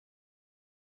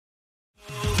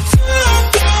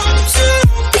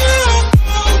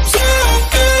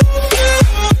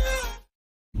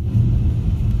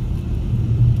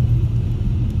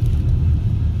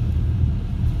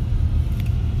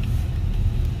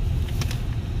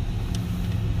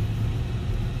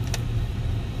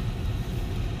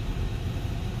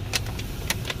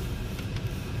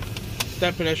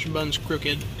That pedestrian button's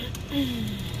crooked.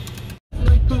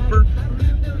 Pooper.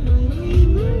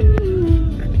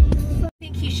 I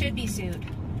think he should be sued.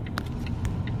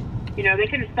 You know, they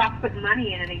could have stopped putting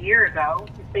money in it a year ago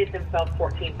and saved themselves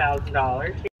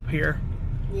 $14,000. Here.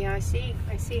 Yeah, I see.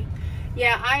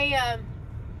 Yeah, I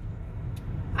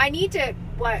need to,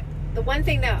 the one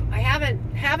thing that I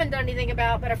haven't done anything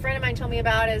about, but a friend of mine told me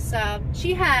about is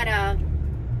she had a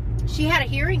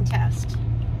hearing test.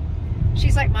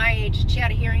 She's like my age. She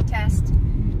had a hearing test,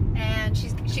 and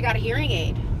she got a hearing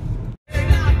aid.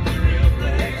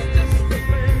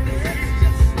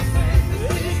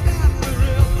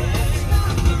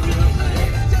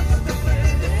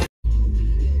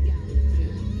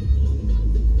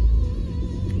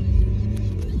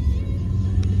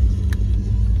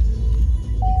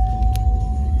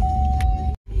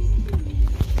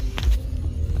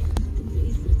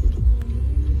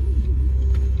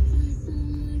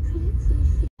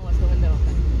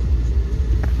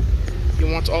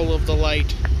 Wants all of the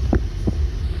light.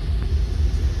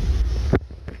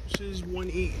 This is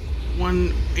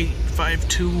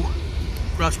 1852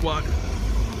 crosswalk.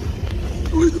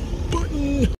 With a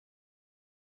button.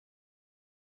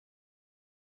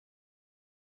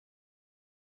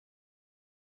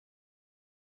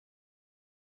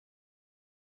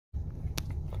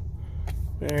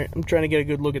 Alright, I'm trying to get a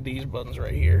good look at these buttons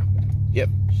right here. Yep.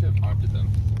 Should have haunted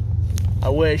them. I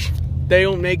wish. They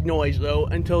don't make noise though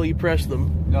until you press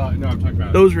them. No, I'm talking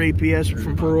about those are APS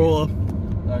from Parola.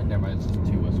 Never mind, it's just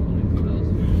 2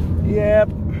 Westwood. Yep.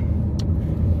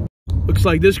 Looks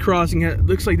like this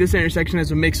intersection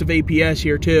has a mix of APS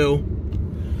here too.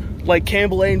 Like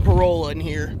Campbell and Parola in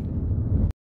here.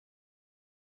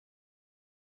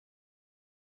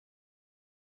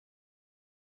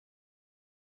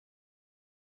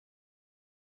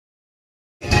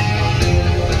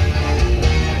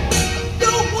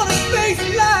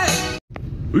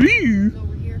 Ooh.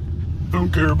 Over here. I don't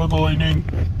care about the lightning.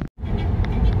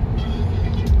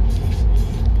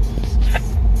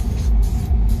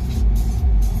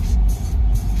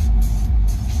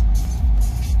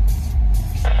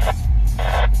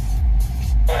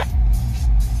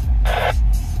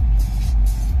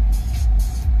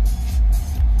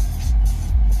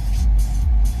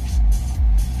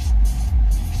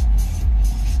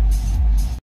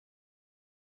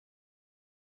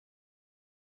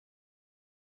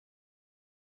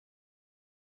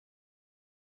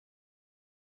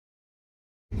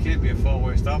 It can't be a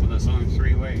four-way stop unless only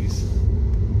 3 ways.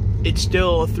 It's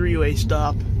still a 3-way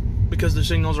stop because the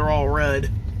signals are all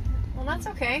red. Well, that's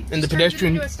okay. And Just the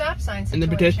pedestrian turns it into a stop sign and the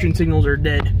situation. pedestrian signals are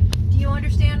dead. Do you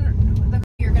understand the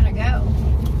you're gonna go?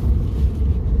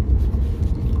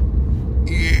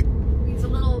 Yeah. It's a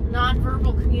little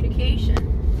non-verbal communication.